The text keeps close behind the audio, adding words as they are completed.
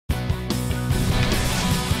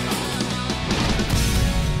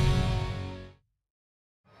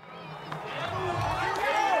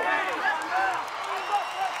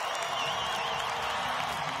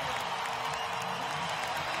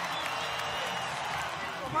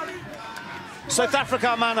South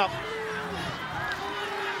Africa man up.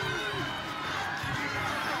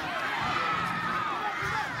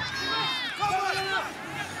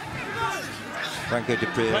 Franco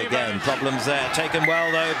Dupree again, problems there. Taken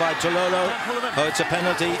well though by Tololo. Oh, it's a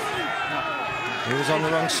penalty. He was on the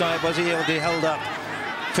wrong side, was he? He'll be held up.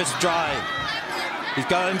 Chris Dry. He's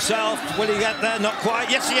got himself. Will he get there? Not quite.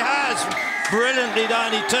 Yes, he has. Brilliantly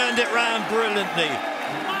done. He turned it round brilliantly.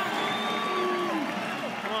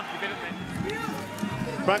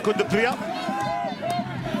 Franco Dupree up.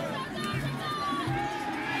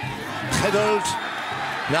 Headled.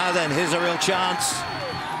 Now then, here's a real chance.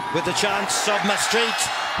 With the chance of Maastricht.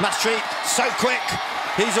 Maastricht, so quick.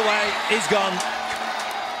 He's away. He's gone.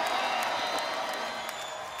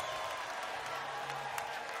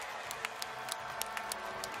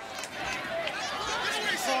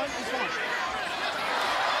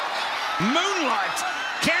 Moonlight.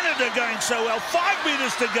 Canada going so well. 5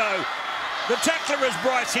 meters to go. The tackler is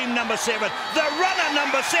Bryce, him number 7. The runner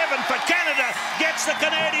number 7 for Canada gets the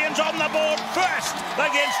Canadians on the board first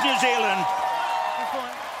against New Zealand.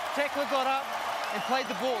 Tackler got up and played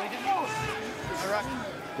the ball. He didn't.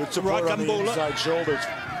 Good support on the inside shoulders.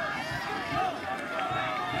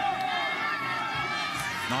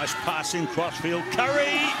 Nice passing crossfield.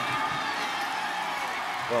 Curry.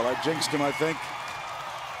 Well, I jinxed him, I think.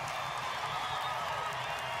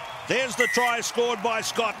 There's the try scored by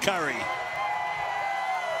Scott Curry.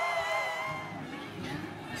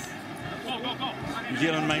 New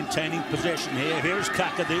Zealand maintaining possession here. Here's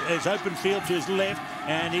Kaka. There's open field to his left,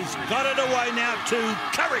 and he's got it away now to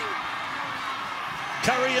Curry.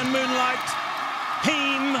 Curry and Moonlight.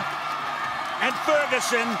 Heem and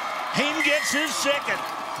Ferguson. Heem gets his second.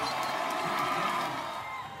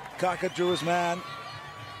 Kaka drew his man.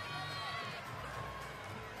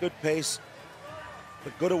 Good pace,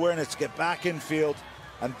 but good awareness to get back in field.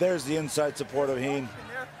 And there's the inside support of Heen.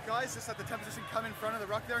 Guys, just at the 10 position, come in front of the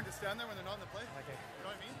ruck there and just stand there when they're not in the play. Okay. You know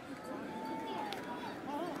what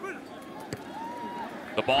I mean?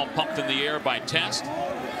 The ball pumped in the air by Test.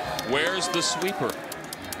 Where's the sweeper?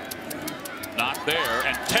 Not there.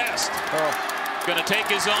 And Test going to take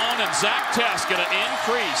his own, and Zach Test going to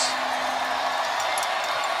increase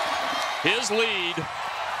his lead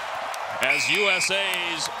as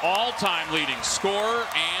USA's all-time leading scorer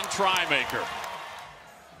and try-maker.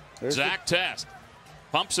 Zach Test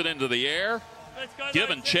pumps it into the air,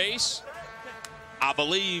 giving chase. I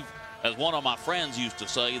believe, as one of my friends used to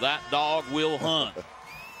say, that dog will hunt.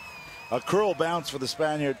 A curl bounce for the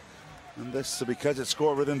Spaniard. And this is because it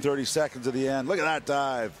scored within 30 seconds of the end. Look at that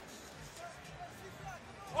dive.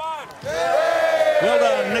 Well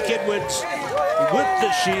done, Nick Edwards, with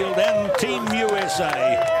the shield and Team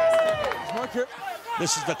USA.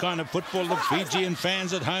 This is the kind of football that Fijian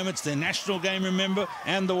fans at home, it's their national game, remember,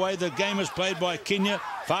 and the way the game is played by Kenya,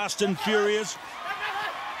 fast and furious.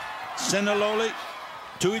 Senaloli,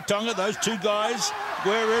 Tuitonga, those two guys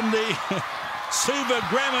were in the Suva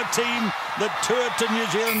Grammar team that toured to New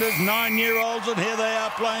Zealand as 9-year-olds, and here they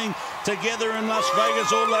are playing together in Las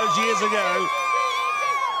Vegas all those years ago.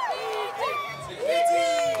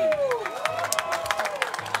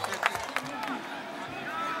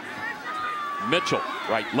 Mitchell,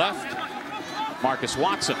 right, left. Marcus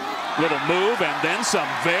Watson, little move, and then some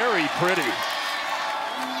very pretty.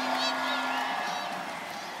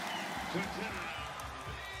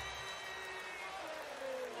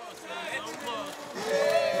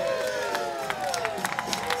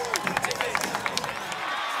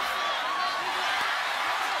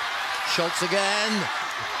 Schultz again.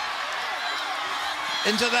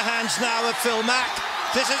 Into the hands now of Phil Mack.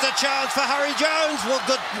 This is a chance for Harry Jones. Well,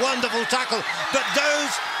 good, wonderful tackle. But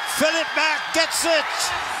goes, Philip Mack gets it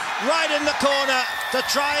right in the corner. The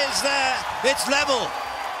try is there. It's level.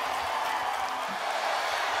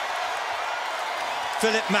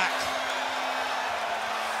 Philip Mack.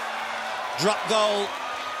 Drop goal.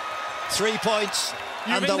 3 points.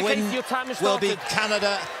 And the win will be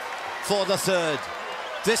Canada for the third.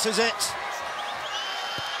 This is it.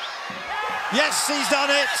 Yes, he's done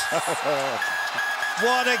it.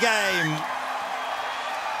 What a game.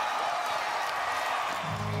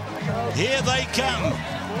 Here they come.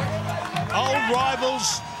 Old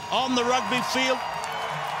rivals on the rugby field.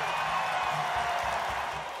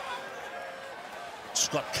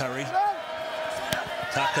 Scott Curry.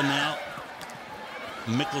 Tucker now.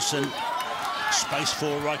 Mickelson. Space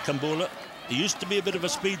for Raikambula. He used to be a bit of a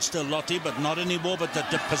speedster, Lottie, but not anymore. But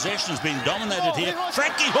the possession's been dominated here.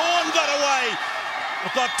 Frankie Horn got away.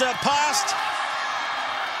 Got past.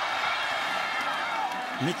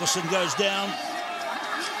 Mickelson goes down.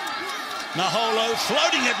 Naholo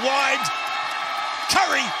floating it wide.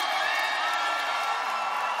 Curry.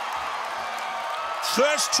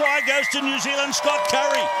 First try goes to New Zealand, Scott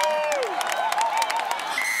Curry.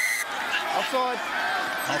 Offside.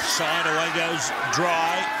 Offside, away goes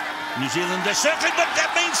Dry. New Zealand are circling, but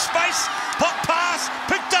that means space. Pop pass,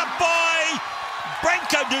 picked up by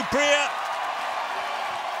Branko Dupree.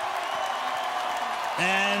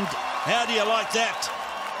 And how do you like that?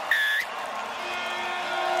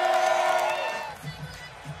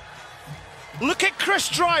 Look at Chris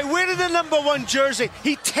Dry wearing the #1 jersey.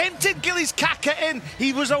 He tempted Gillies Kaka in.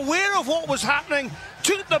 He was aware of what was happening,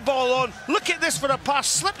 took the ball on. Look at this for a pass,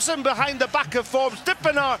 slips in behind the back of Forbes.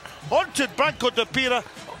 Dippenaar onto Branko Dupree,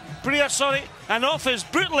 and off his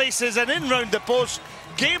boot laces and in round the post.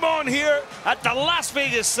 Game on here at the Las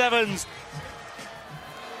Vegas Sevens.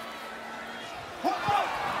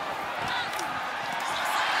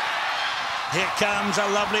 Here comes a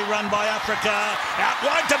lovely run by Africa. Out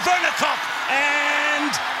wide to Werner Koch.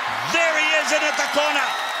 And there he is in at the corner.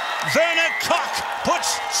 Werner Koch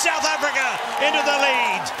puts South Africa into the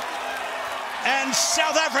lead. And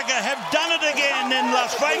South Africa have done it again in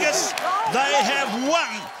Las Vegas. They have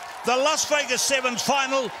won the Las Vegas Sevens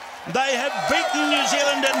final. They have beaten New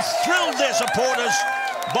Zealand and thrilled their supporters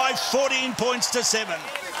by 14 points to 7.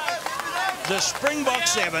 The Springbok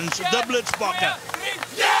Sevens, the blitzbokke.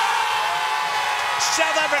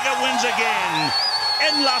 South Africa wins again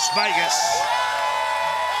in Las Vegas.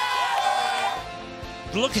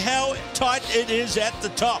 Look how tight it is at the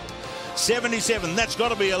top. 77. That's got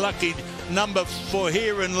to be a lucky number for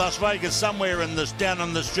here in Las Vegas, somewhere in this down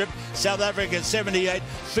on the strip. South Africa 78.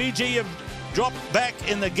 Fiji have dropped back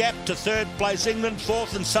in the gap to 3rd place. England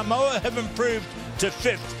 4th, and Samoa have improved to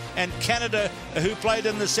 5th. And Canada, who played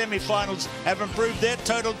in the semi-finals, have improved their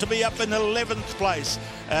total to be up in 11th place.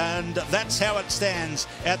 And that's how it stands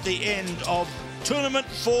at the end of tournament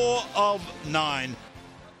 4 of 9.